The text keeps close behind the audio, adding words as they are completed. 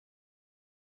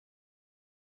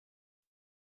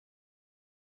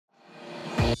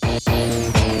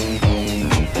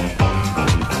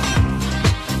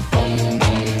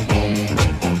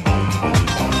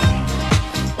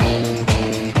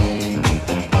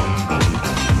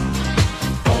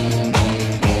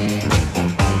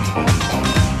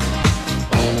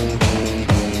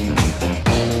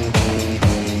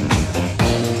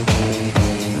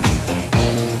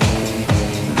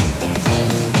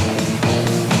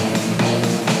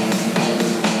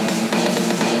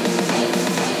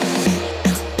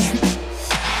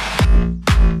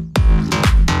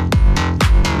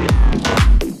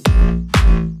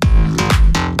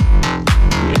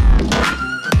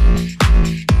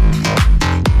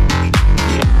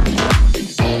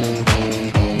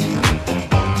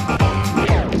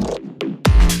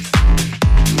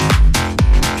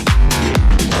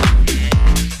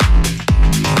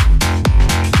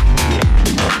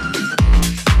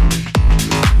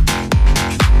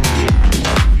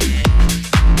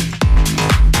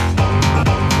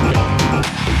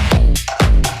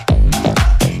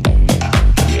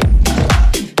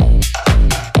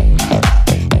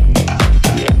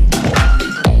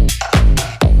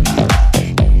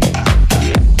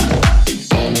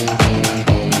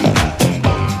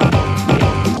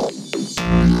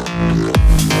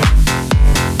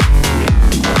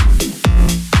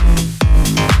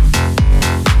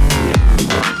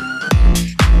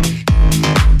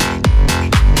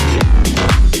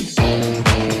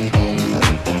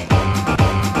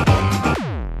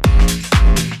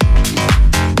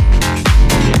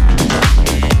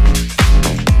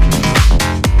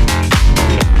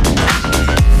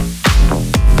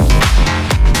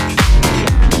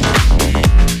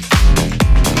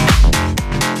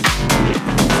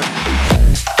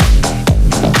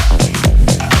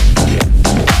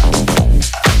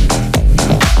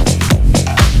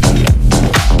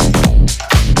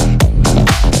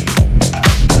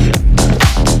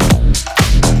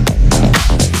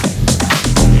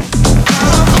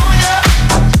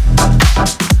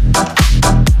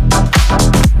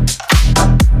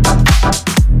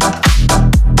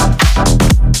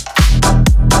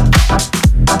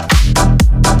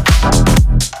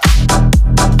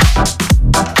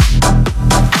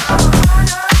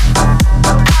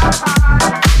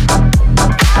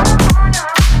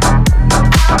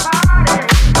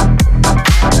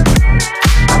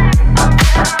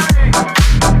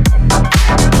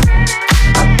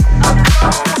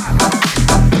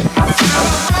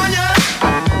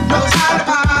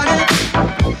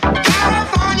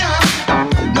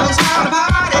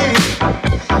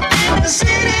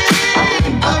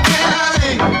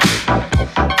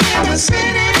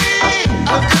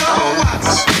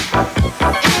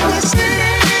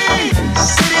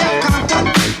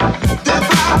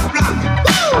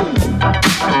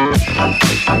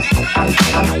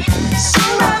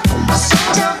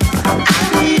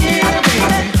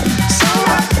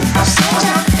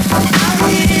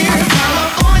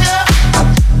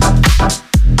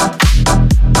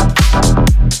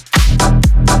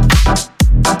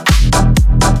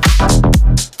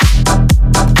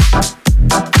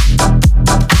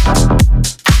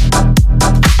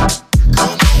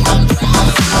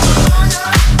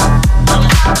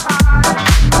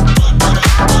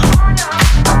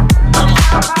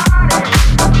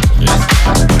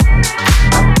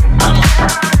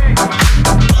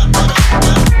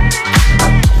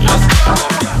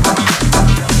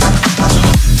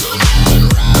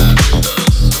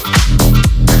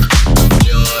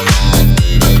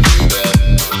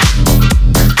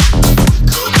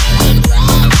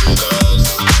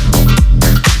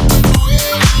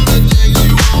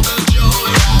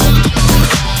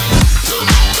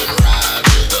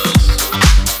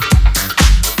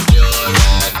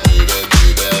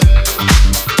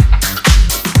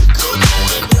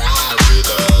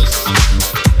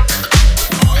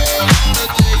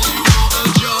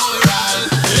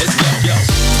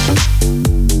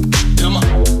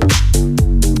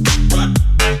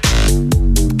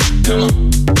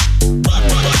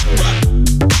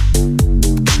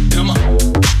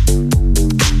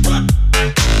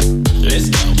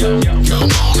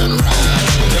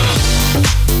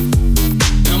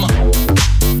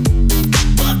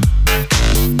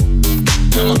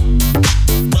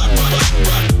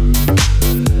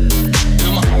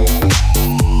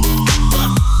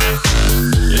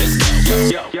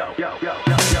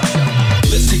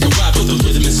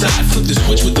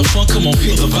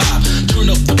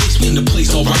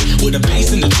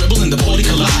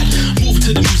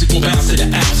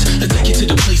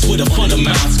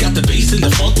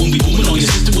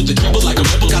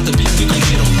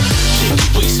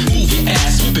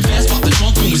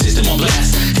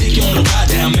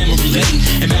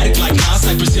And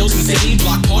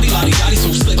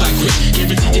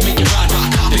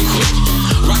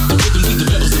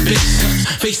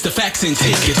mix and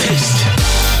take a taste.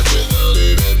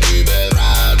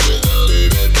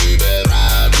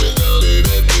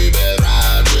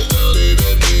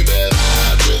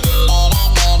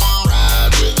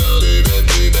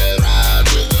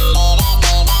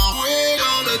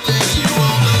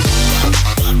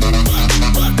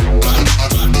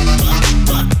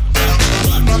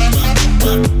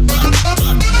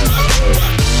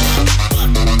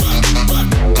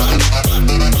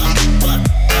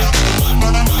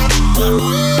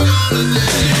 We're gonna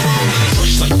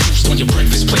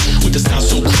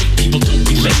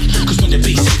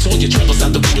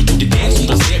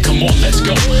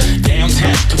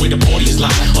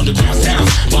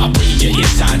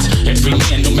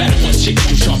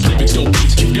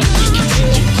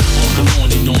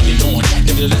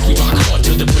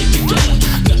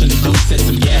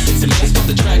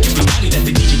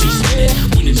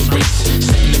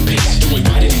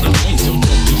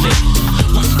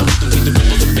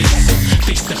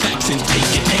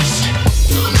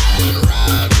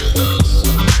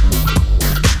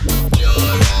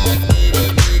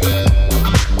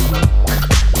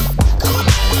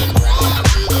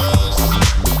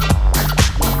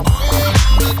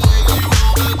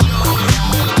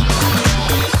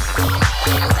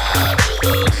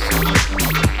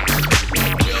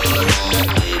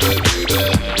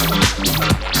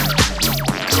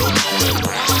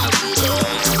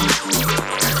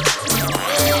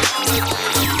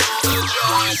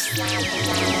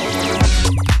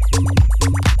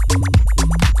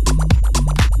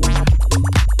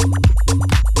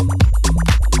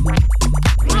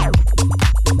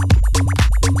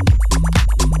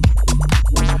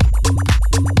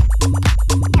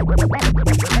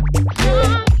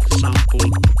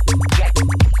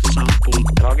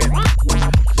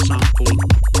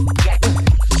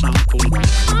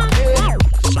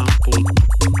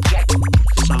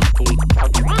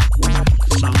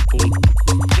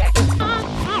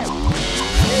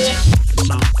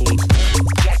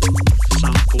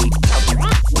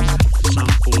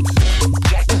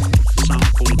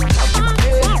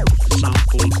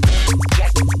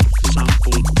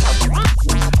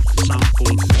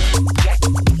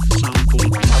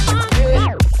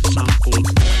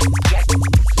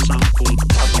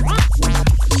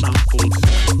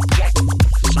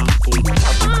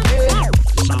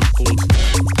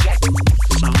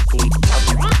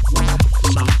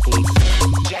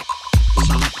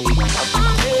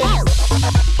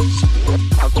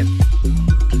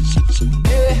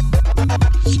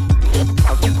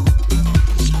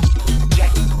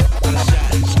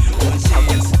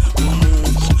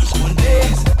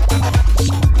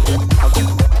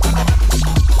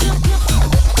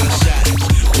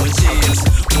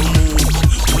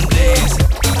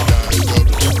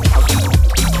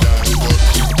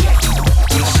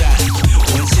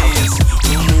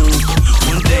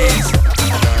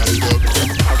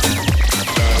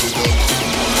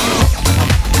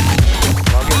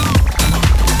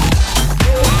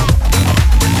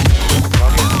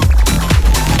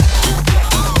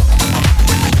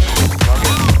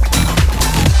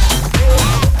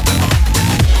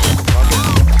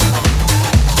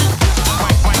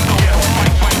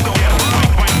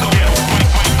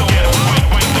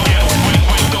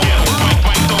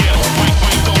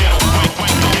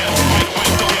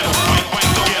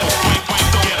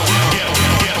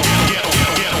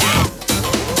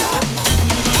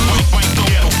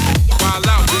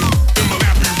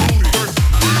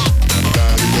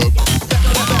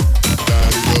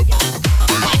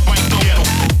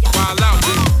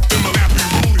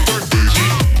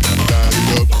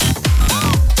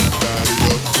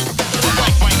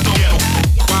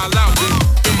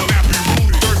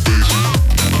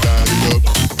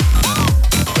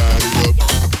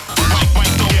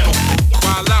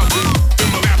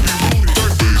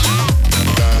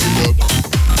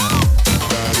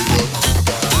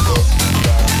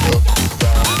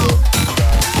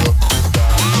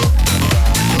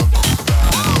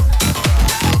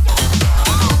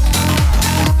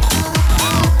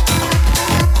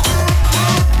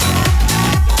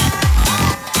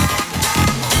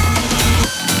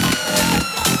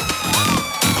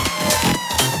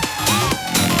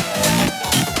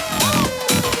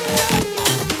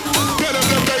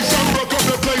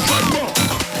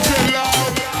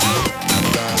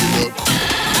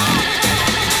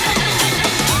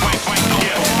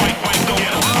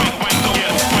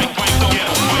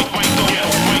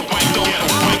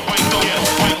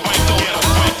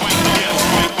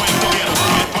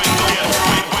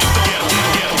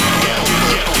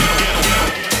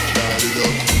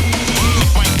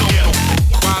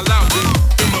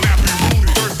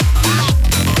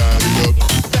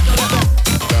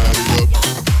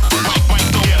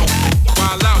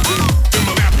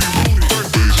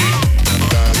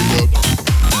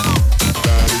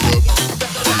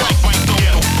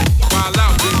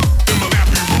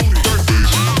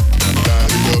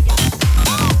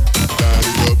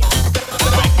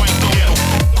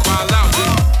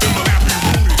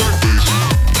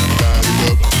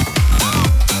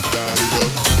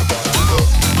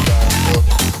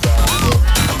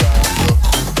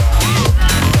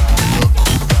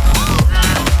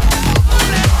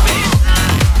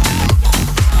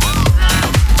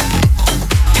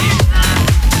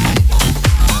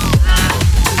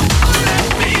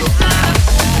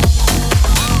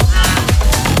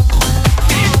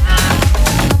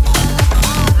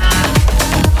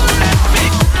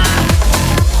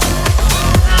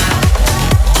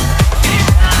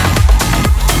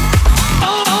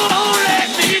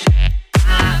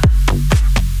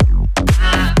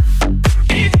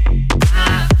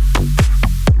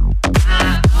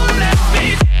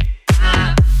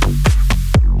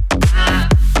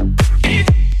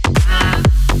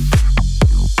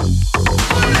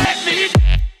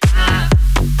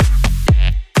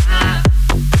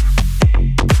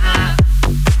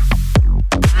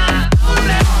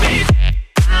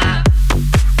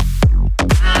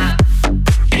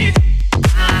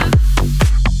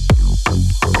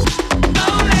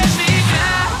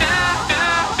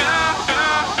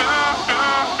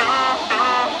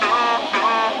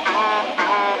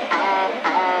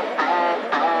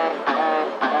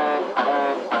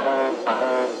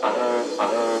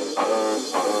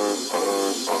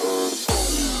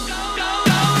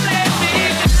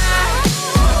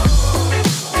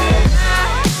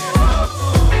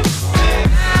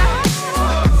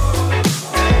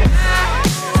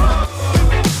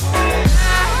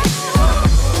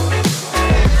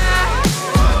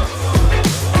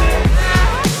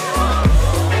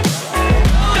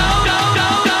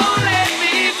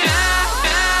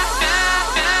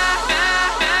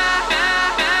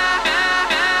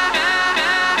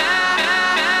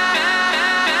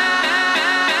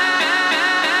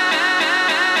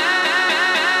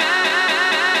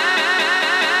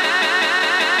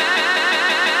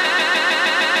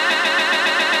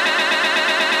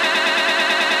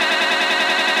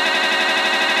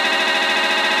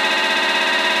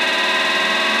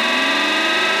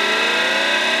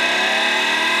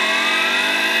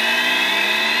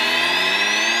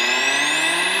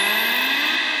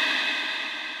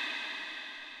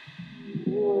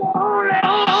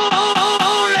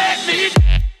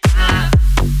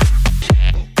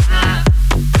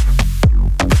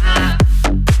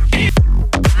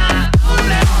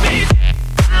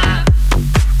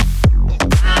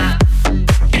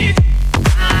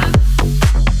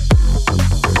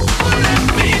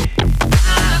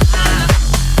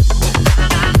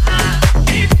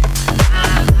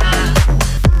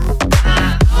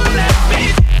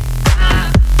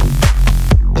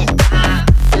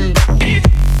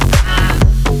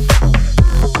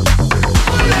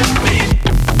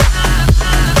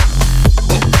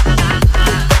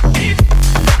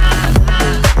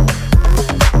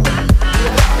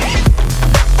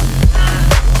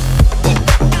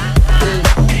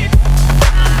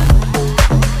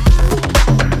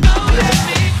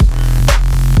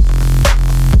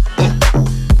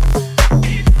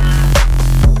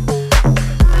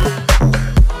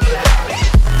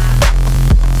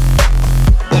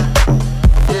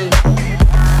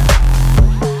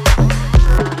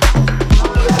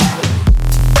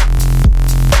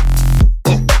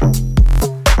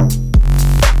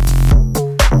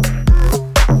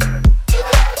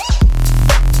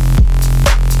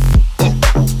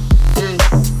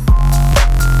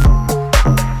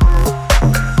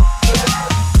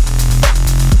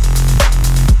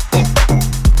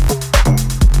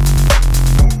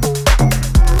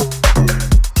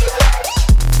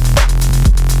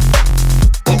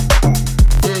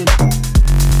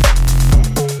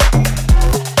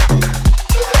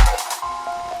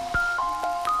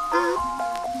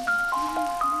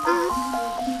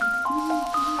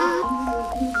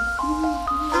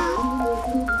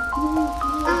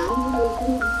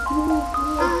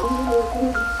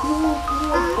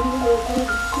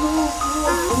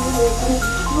Can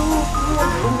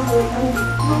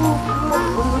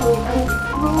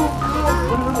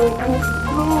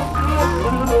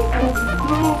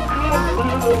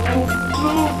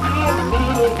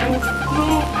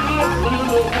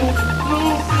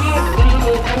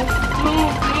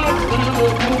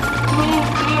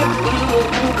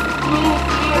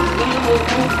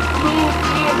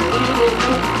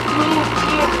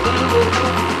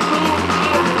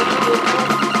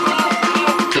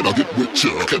I get with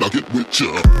ya? Can I get with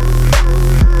ya?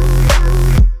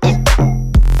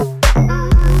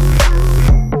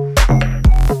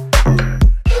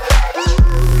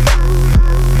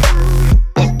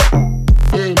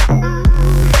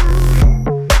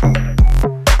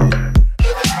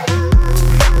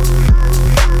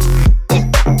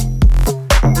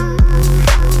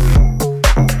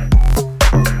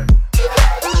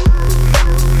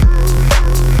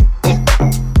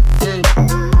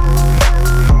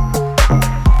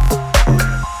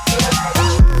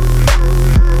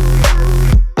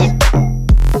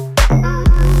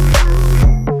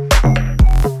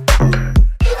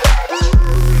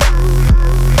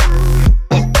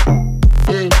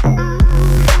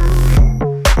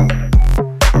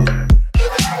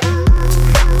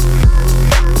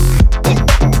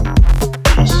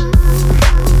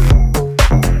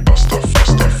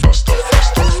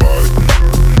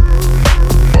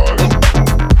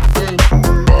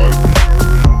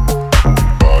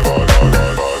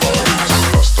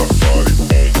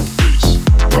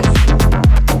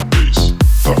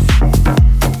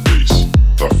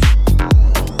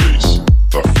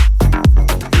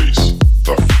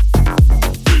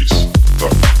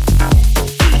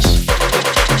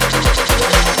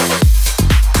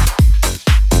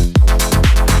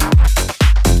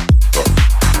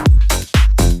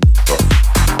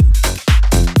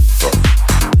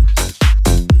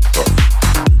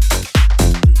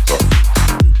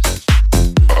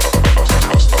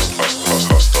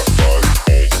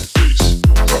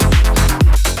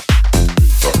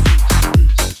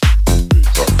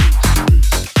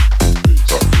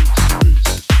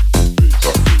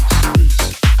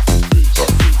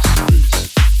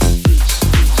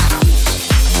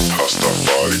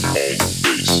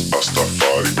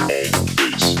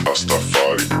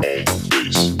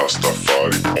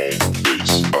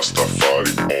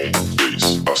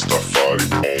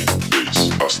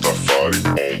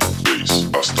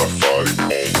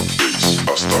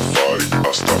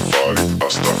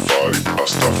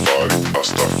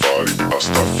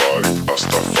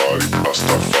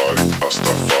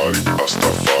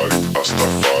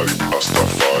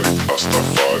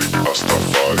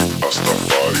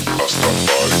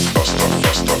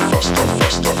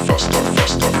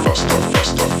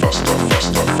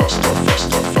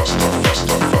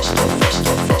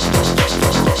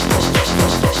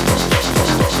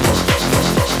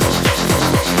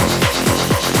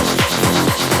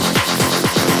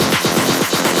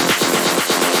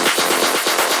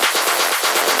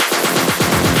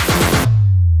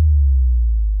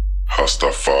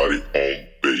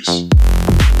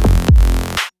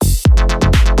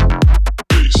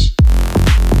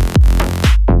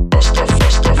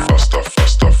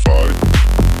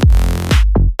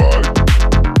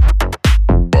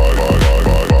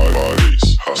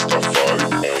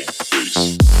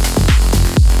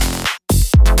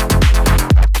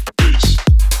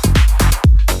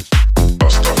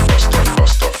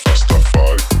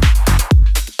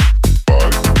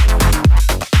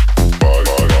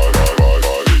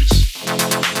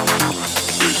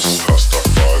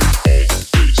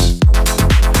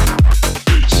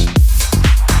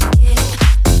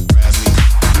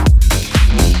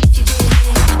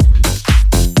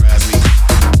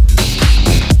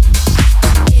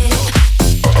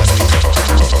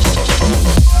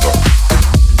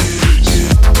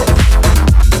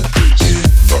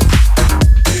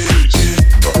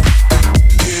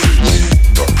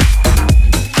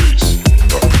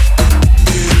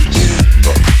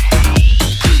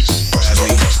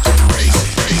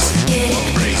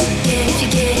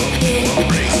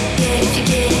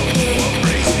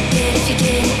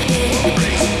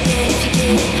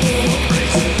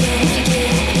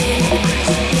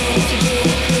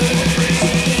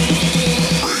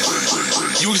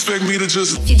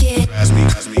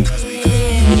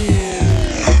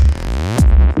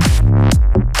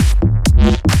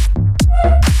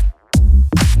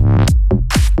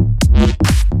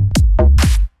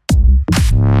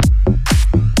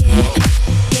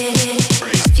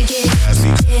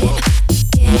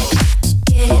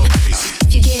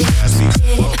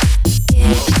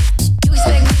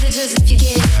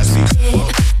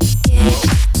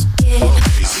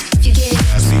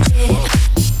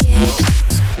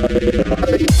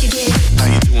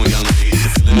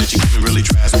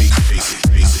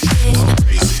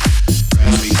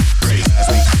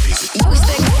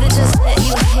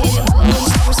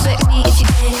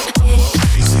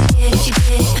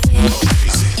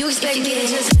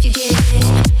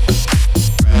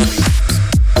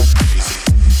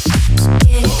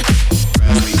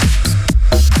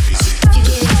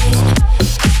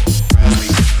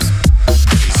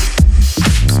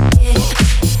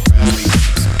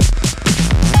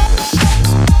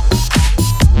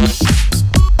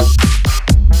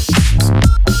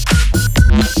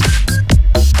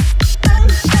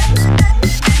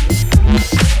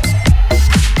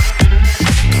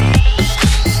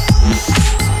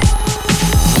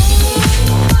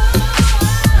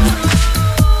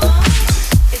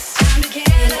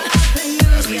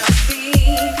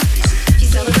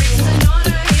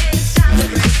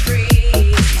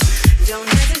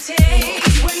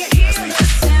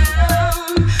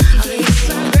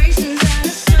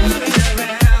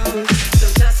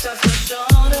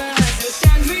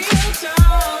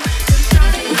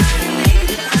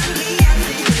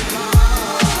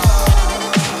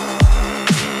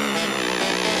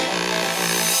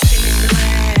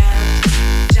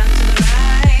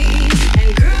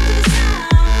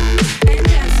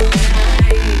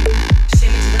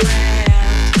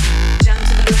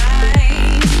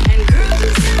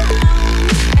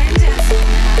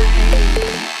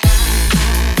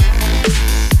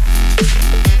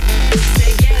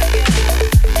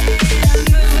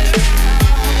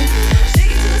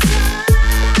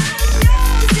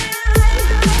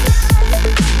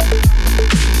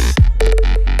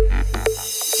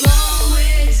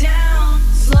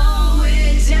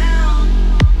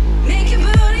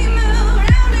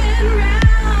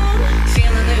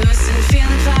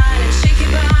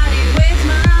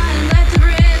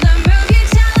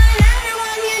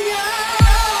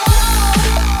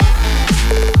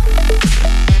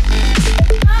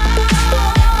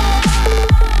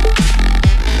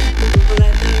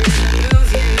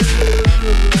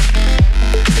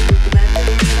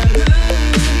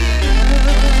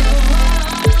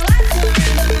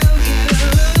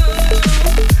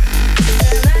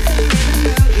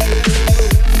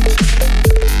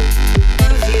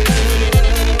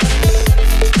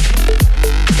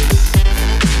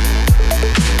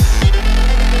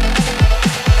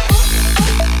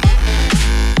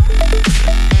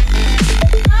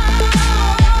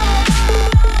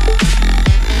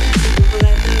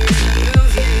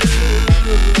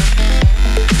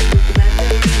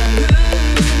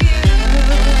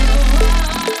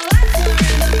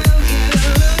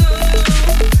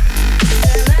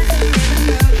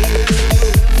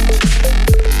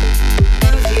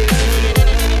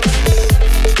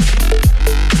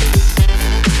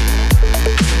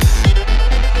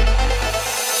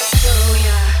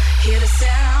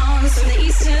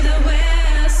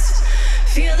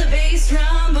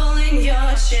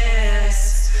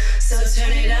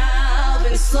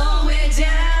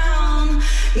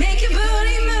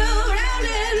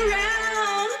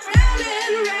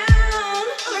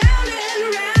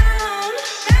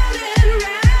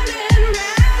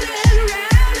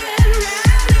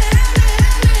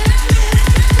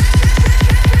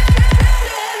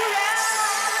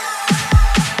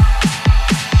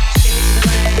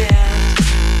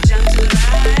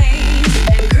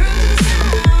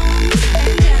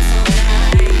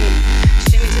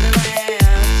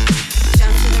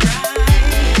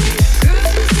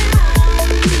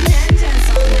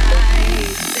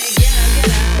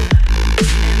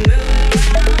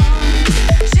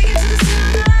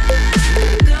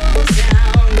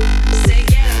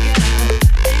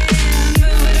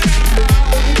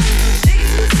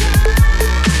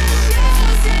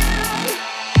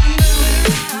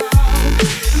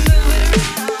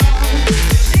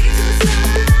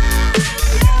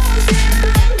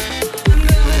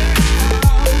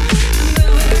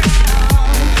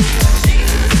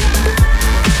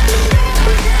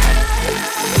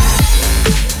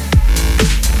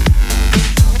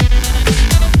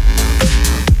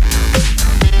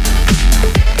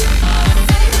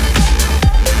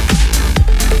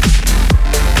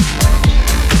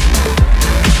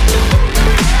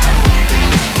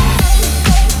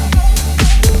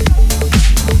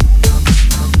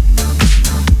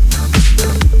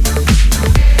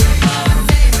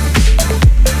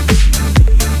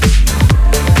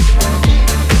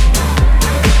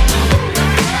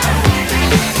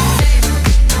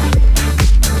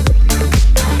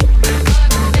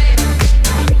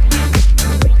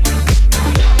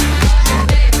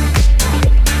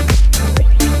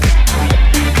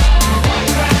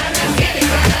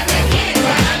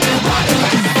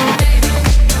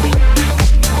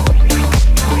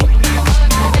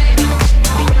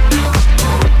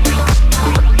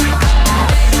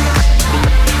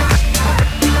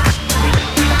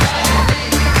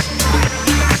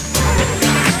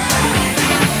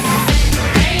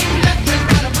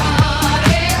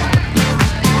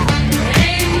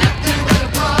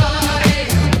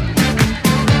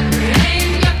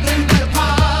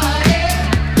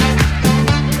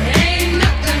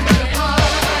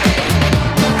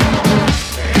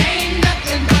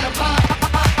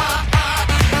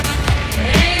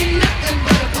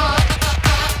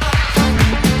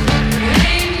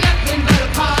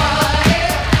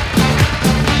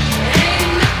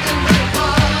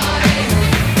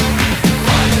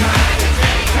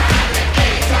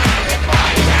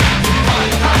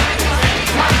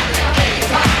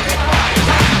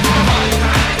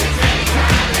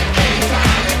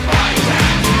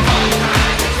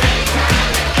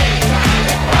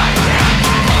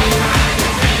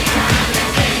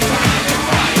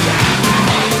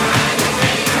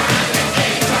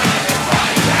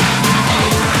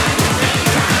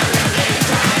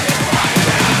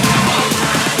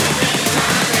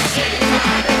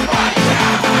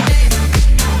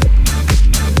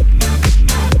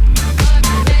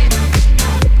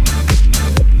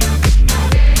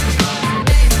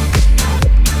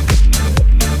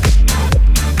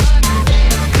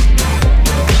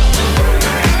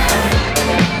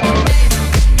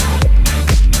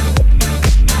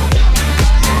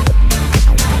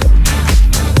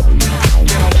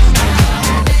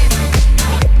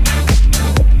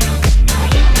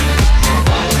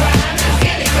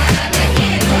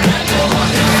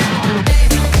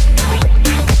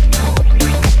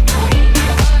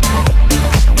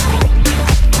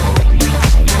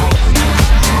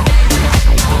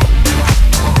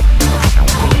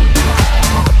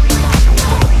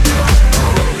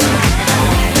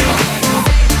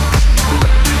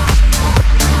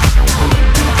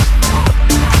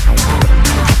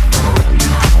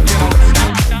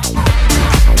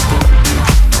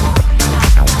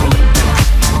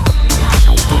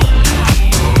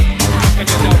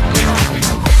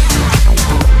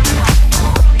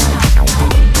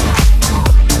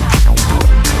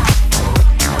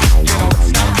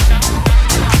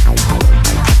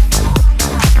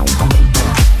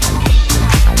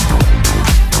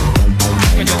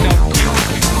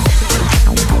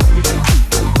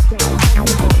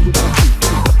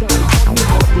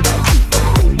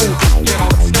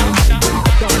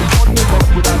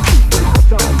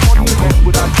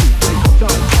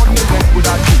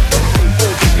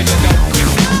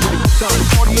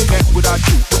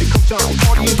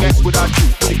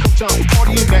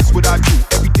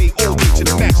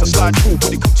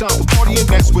 time for partying,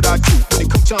 that's what I do. When it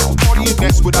come time for partying,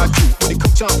 that's what I do. When it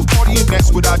come time for partying,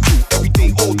 that's what I do. Every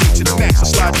day, all day to the max, I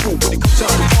slide through. When it come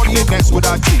time for partying, that's what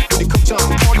I do. When it come time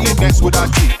for partying, that's what I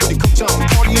do. When it come time for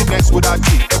partying, that's what I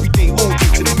do. Every day, all day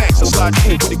to the max, I slide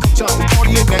through. When it come time for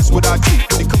partying, that's what I do.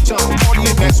 When it come time for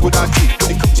partying, that's what I do.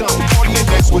 When it come time for partying,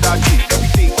 that's what I do. Every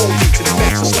day, all day to the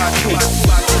max, I slide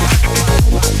through.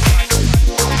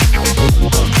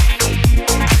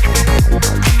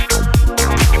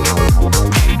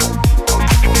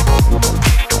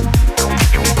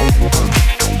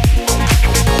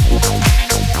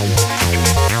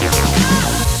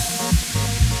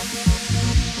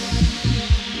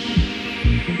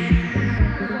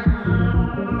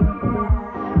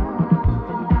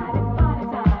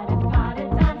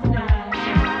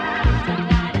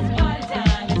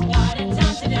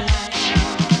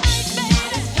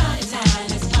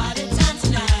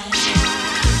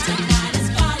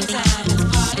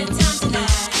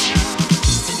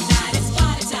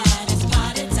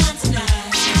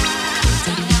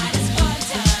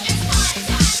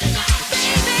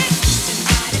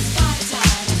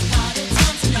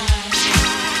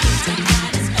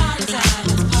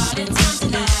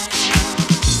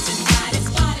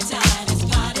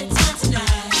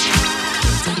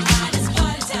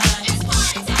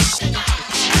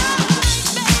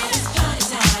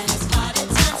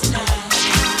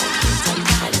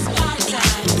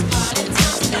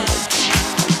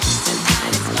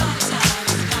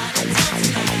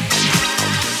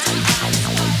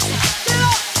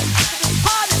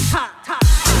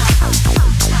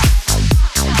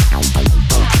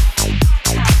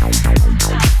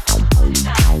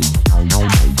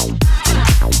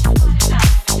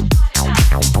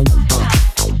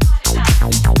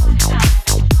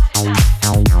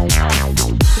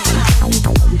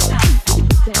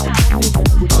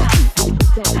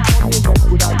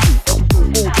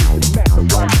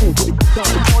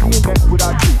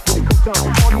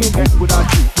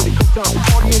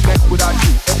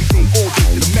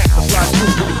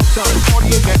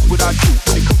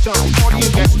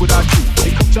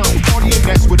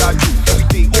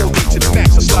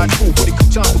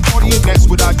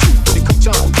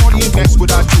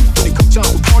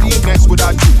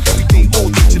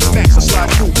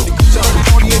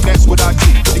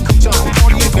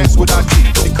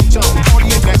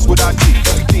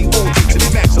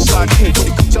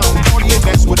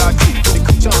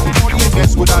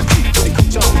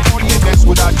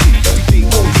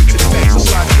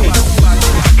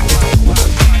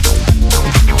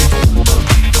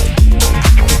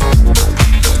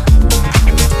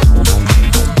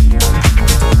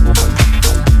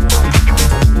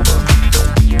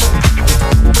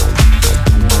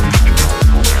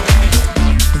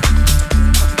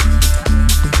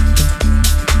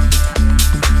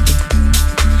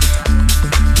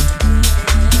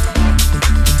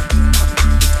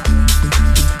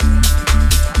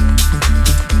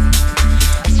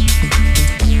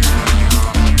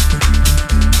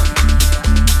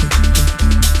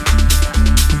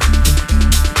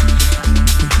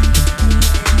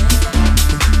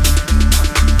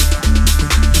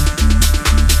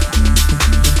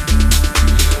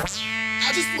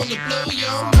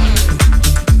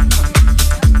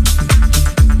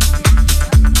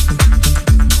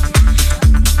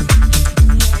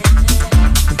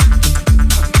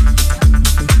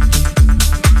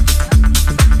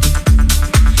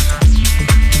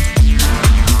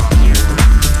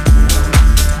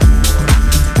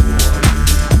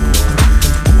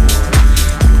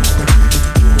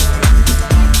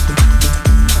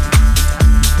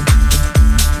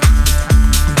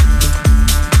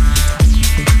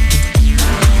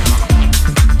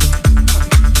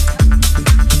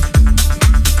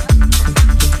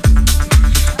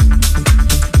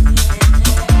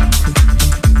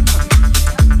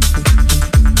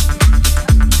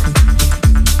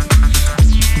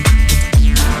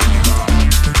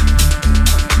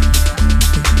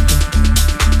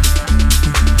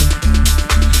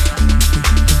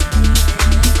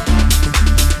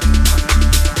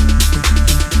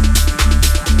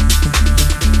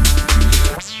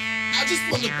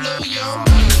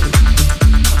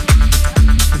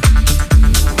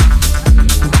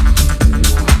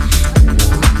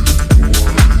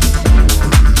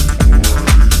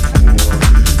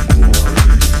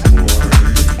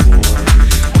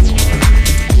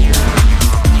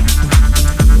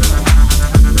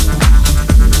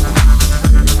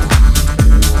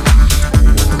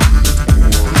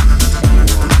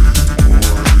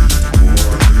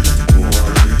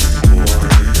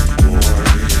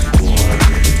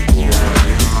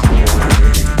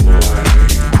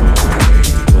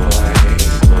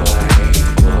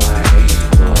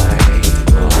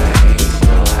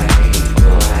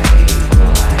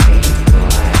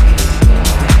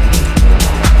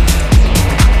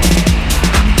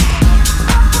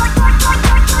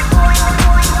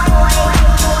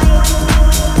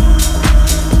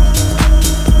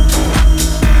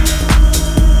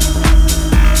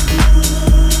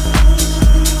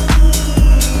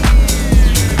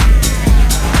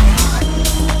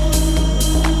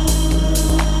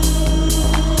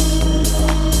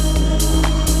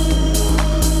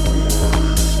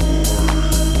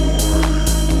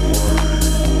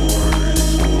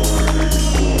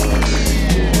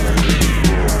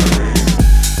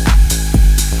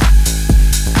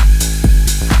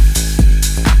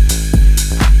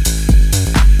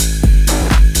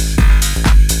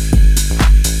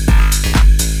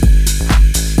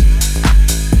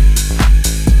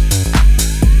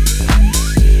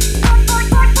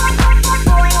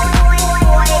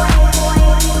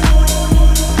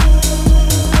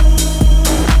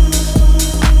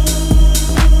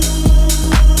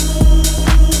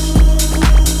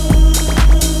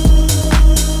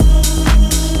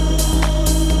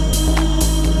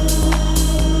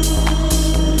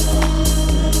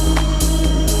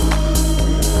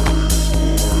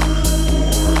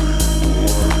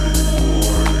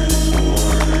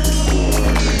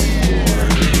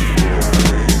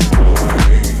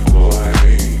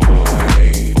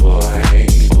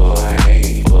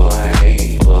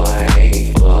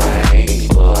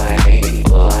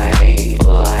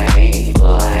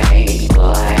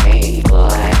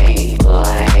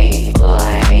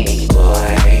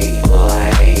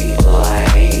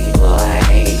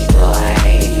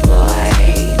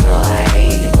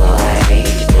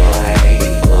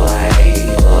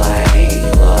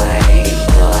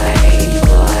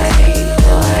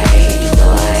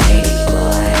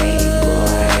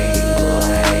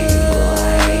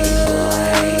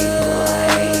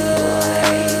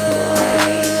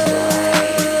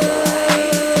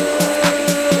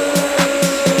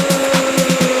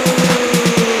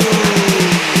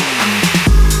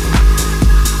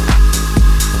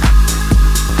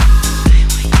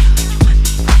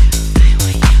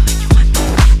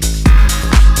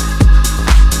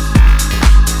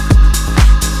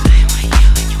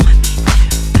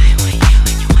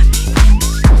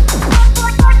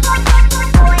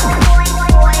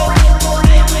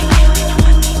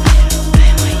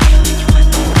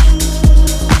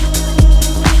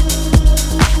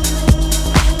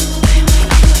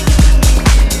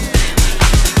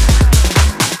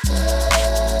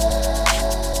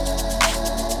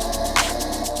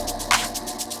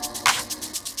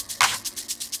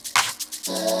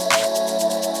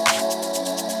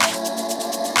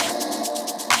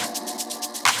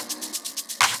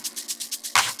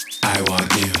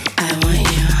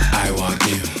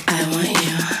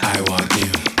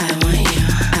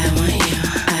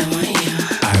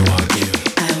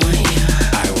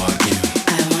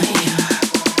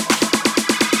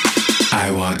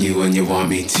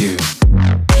 me to.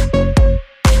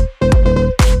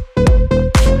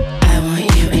 I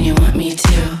want you and you want me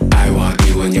to. I want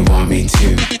you and you want me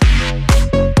to.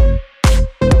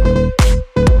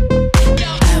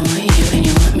 I want you and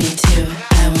you want me to.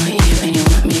 I want you and you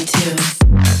want me to.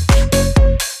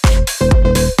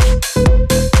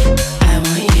 I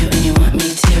want you and you want me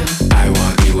to. I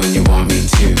want you and you want me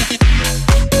to.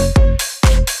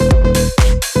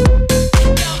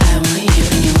 I want you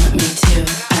and you want me to.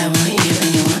 I want you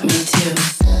and you want me to.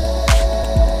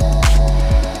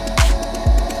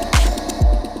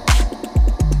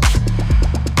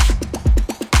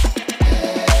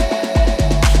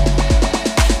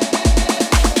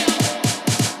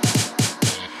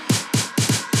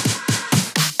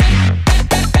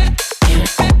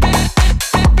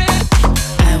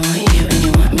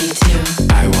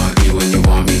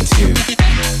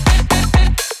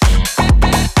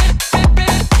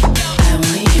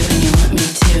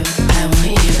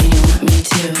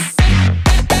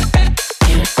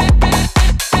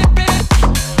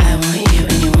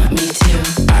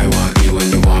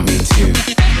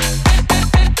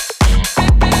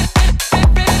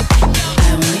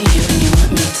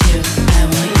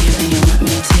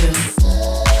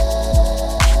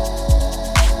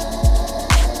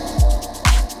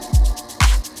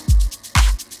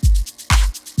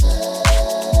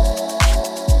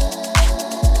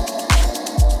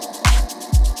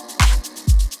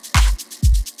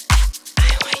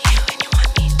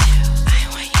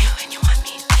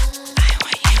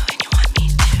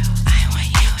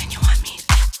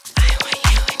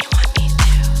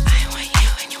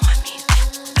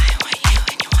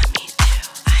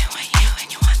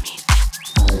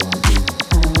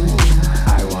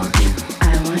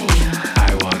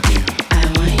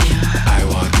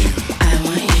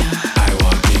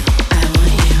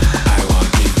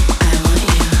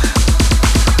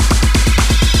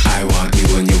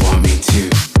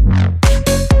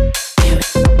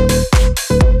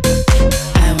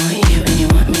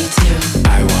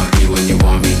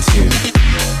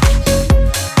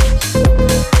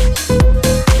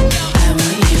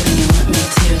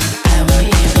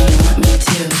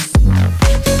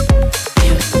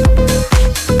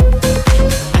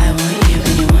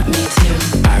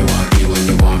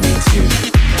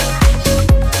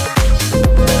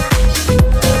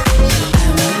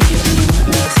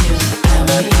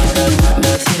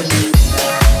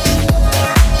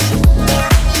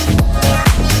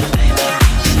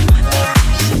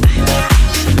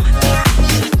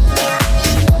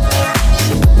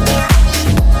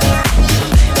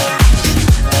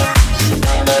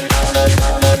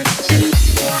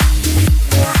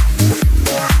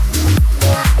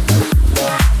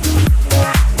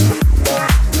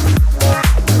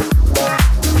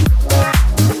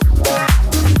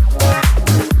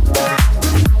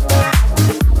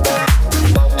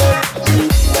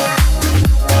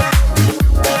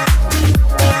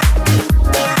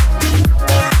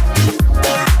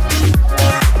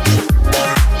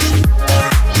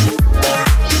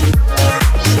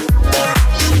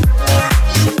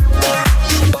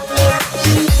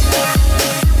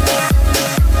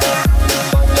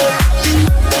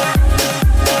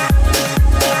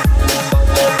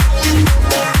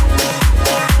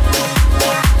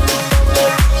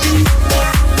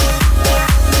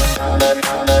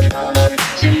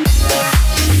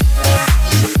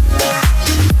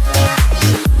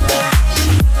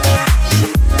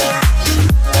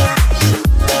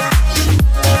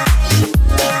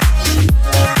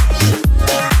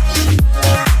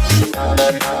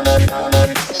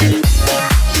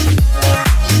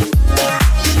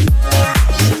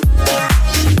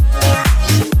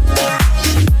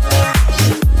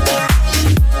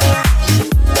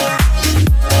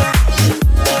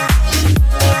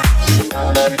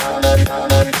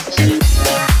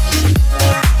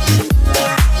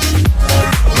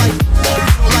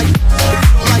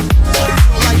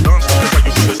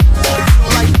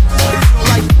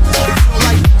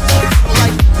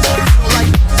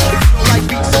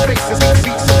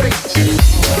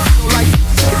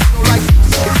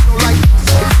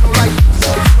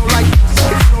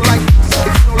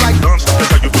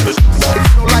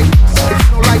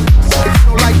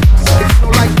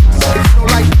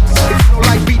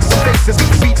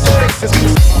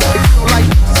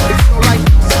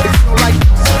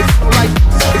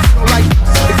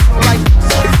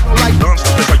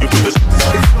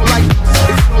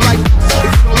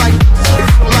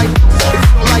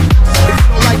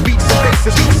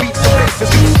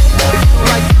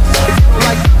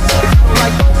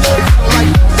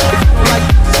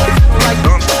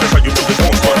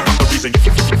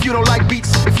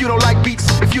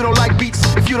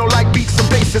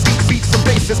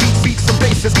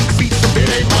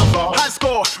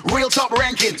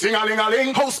 ranking,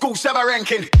 ting-a-ling-a-ling. Whole school Shabba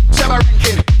ranking, Shabba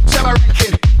ranking, Shabba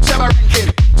ranking, Shabba ranking,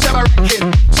 Shabba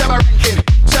ranking, Shabba ranking,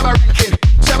 Shabba ranking,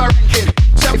 Shabba ranking.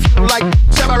 If you don't like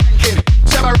Shabba ranking,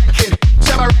 Shabba ranking,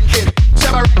 Shabba ranking,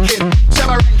 Shabba ranking,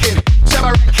 Shabba ranking, Shabba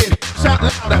ranking. Shout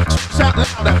louder, shout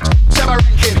louder. Shabba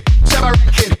ranking, Shabba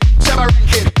ranking, Shabba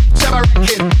ranking, Shabba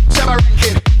ranking, Shabba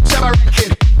ranking, Shabba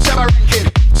ranking, Shabba ranking.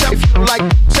 If you don't like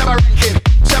Shabba ranking,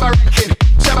 Shabba ranking,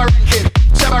 Shabba ranking,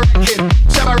 Shabba ranking,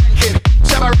 Shabba ranking,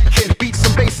 Shabba ranking. Beat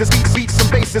some basses, beat some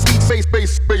basses, beat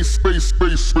bass.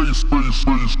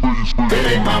 It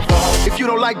ain't my fault. If you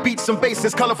don't like beats and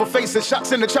basses, colorful faces,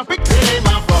 shots in the trumpet. It ain't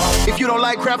my fault. If you don't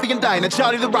like Crafty and Dinah,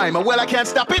 Charlie the Rhymer, well I can't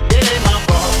stop it. It ain't my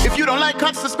fault. If you don't like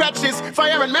cuts and scratches,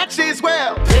 fire and matches,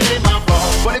 well it ain't my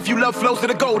fault. But if you love flows to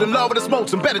the gold and love with the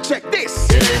smokes, then better check this.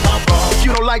 It ain't my fault. If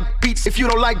you don't like beats, if you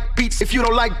don't like beats, if you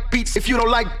don't like beats, if you don't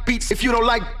like beats, if you don't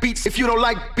like beats, if you don't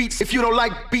like beats, if you don't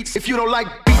like beats, if you don't like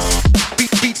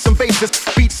beats, beat some basses,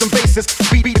 beat some basses,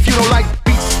 beat if you don't like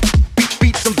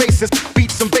beat some basses, beat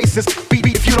some basses, beat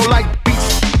if you don't like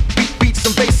beat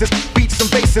some basses, beat some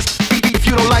basses, beat if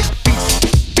you don't like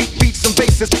beat some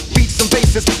basses, beat some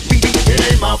basses, beat.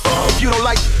 It ain't my fault. If you don't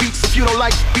like beats, if you don't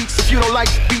like beats, if you don't like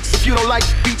beats, if you don't like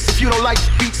beats, if you don't like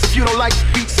beats, if you don't like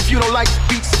beats, if you don't like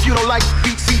beats, if you don't like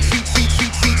beats, if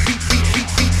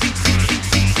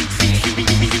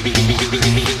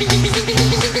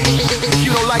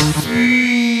you don't like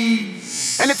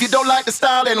and if you don't like the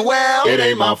style, then well, it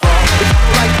ain't my fault. If you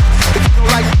don't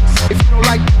like, if you don't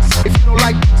like, if you don't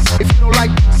like, if you don't like,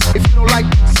 if you don't like,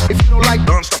 if you don't like,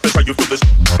 Don't stop this, how you feel this?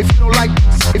 if you don't like,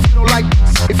 if you don't like,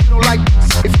 if you don't like,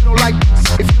 if you don't like,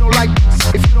 if you don't like,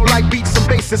 if you don't like beats some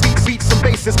basses, beats some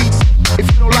basses, beats. If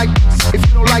you don't like, if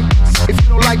you don't like, if you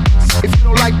don't like, if you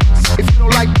don't like, if you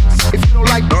don't like, if you don't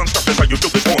like, Don't stop this, how you feel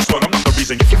this? More fun, I'm not the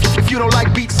reason. if you don't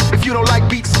like beats, if you don't like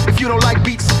beats, if you don't like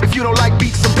beats, if you don't like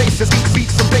beats some basses,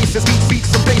 beats some basses, beats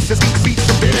some basses, beats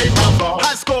some. It ain't my fault.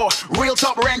 High score, real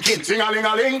top ranking,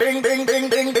 ting-a-ling-a-ling, ding ding ding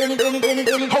ding ding ding ding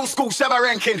ding. Whole school Shabba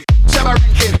ranking, Shabba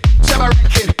ranking, Shabba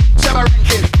ranking, Shabba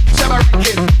ranking, Shabba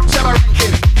ranking, Shabba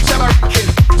ranking, Shabba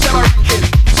ranking, Shabba ranking,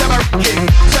 Shabba ranking,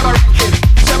 Shabba ranking,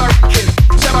 Shabba ranking,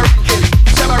 Shabba ranking,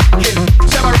 Shabba ranking,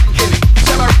 Shabba ranking,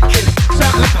 Shabba ranking.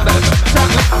 Shout louder, shout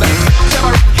louder. Shabba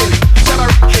ranking, Shabba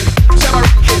ranking, Shabba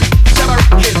ranking, Shabba ranking, Shabba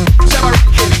ranking, Shabba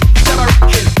ranking,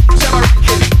 Shabba ranking,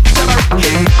 Shabba ranking,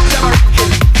 Shabba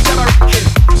ranking, Shabba ranking,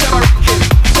 Shabba ranking,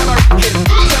 Shabba ranking,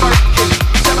 Shabba ranking,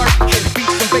 Shabba ranking. Beat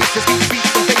some basses, beat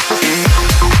some basses.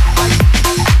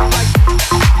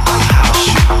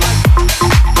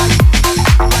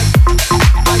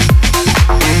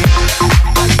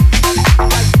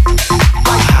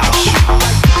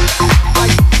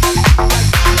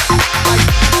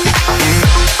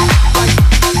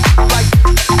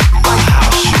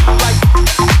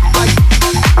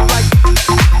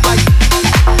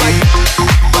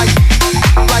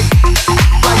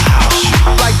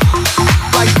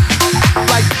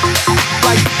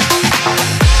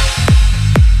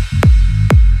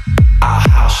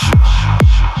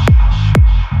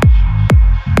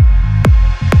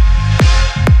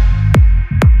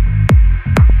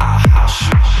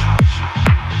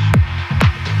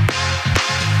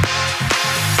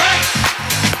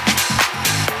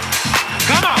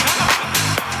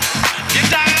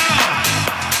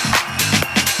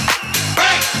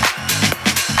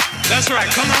 That's right,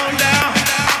 come on down.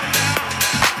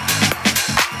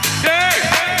 Hey!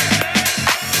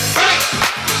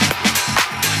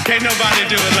 Can't nobody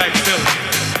do it like Philly.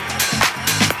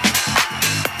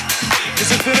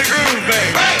 It's a Philly groove,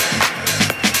 baby.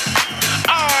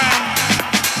 Alright.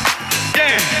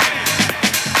 Yeah.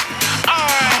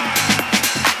 Alright.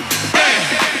 Yeah.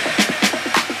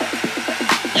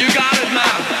 You got it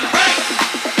now.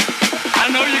 I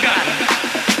know you got it.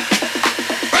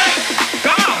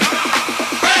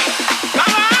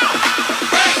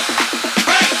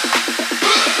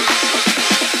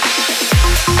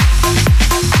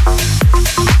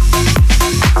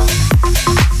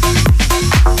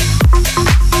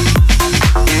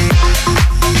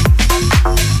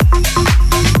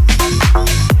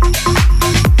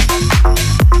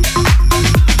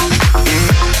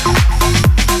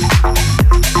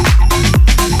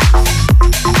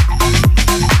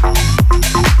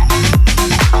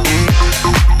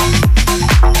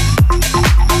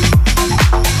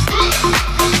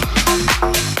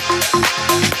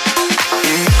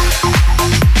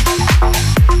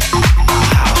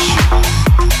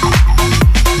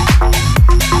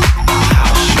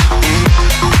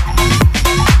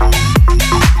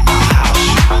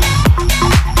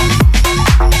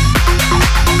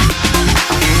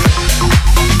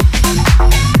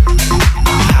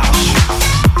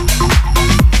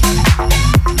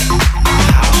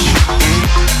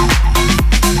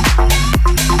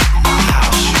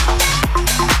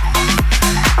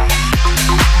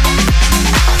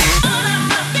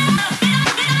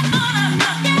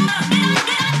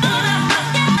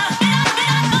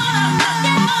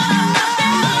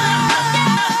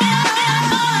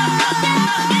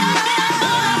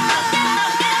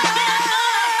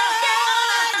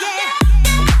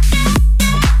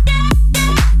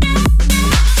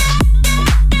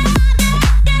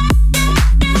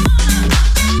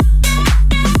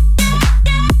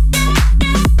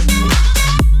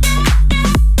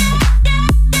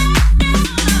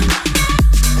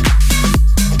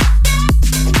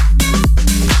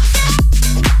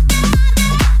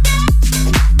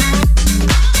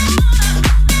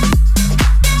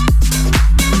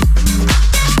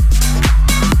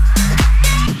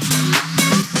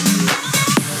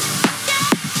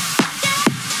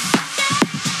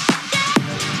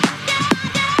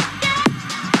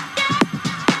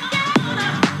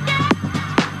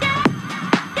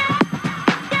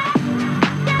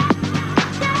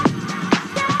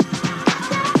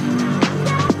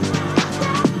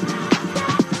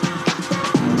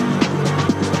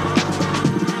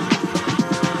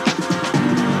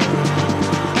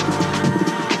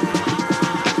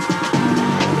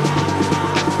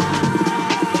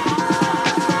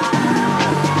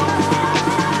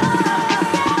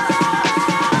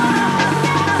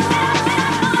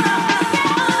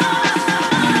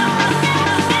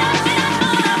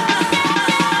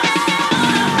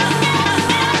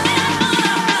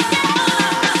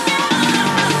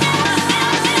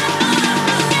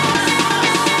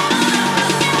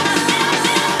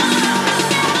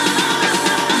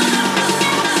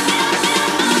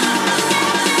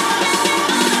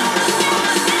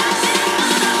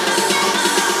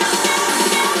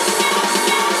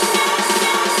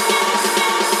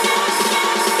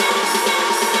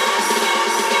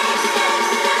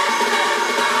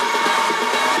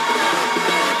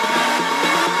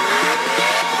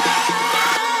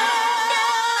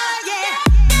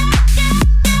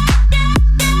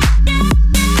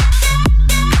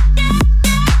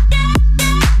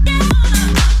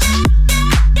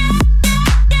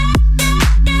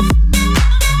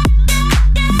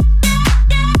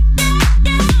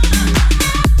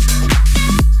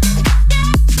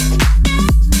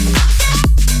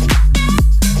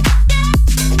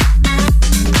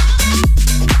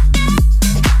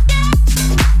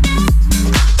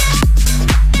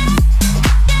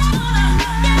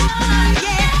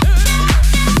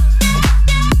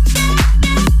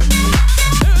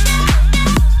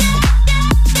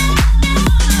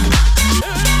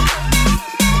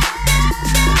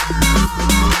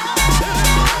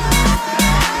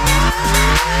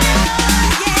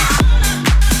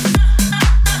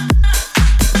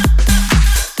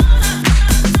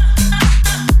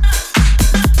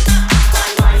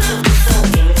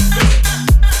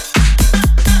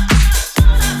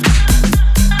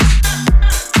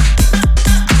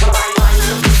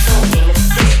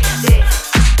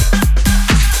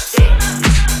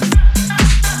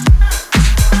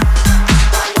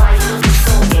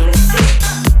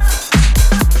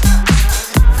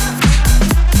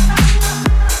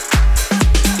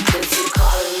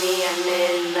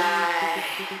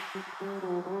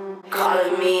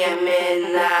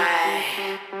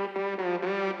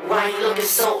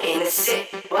 so innocent?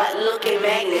 What looking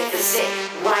magnificent?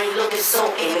 Why you looking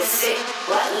so innocent?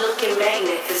 What looking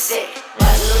magnificent?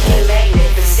 What looking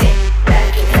magnificent?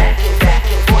 Back and back and back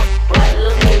and forth. What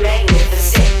looking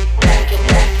magnificent? Back and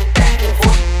back and back and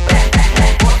forth. Back and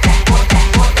forth, back forth, back forth,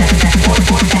 back forth, back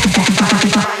forth, back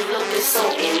forth. Why you looking so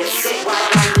innocent? Why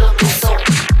you looking so?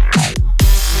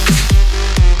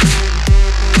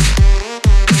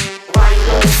 Why you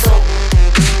looking so?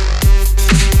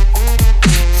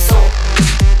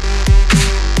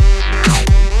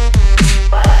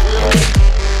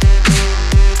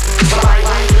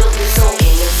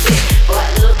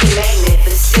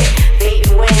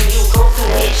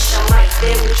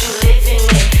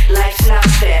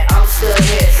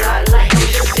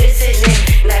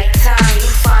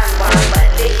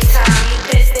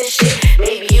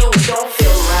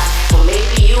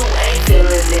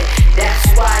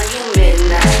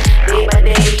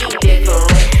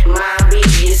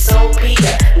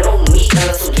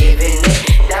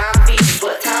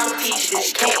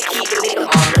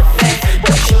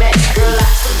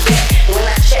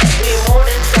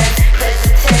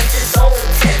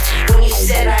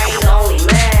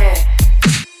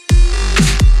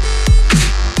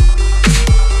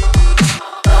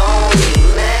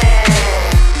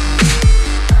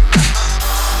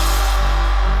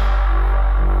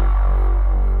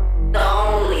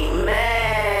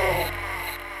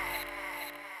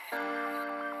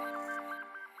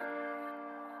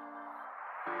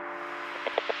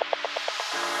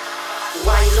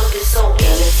 Why you looking so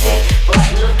innocent, but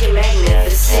looking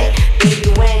magnificent? Baby,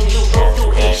 when you go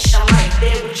through ish, I'm right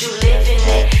there with you living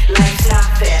it. Life's not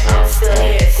fair, I'm still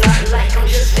here. It's not like I'm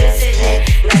just visiting.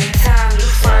 Nighttime you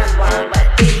find wine, but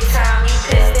daytime you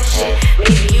pissed and shit.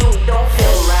 Maybe you don't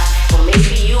feel right, or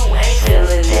maybe you ain't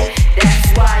feeling it. That's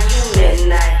why you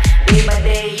midnight. Day by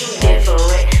day you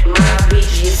different. My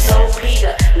beach is so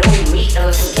Peter, no meat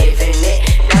unless I'm giving it.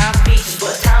 Down features,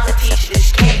 but time to teach you this.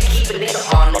 You can't keep a nigga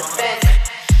on the fence.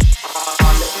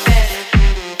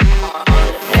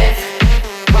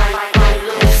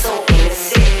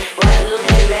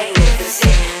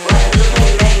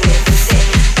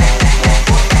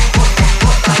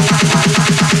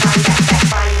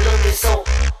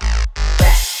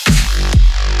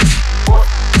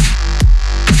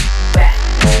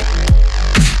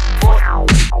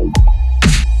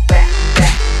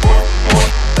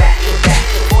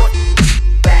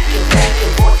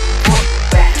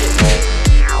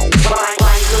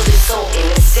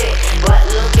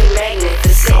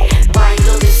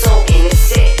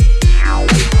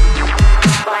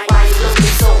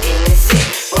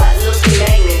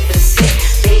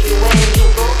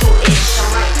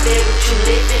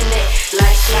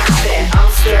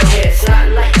 I'm still here.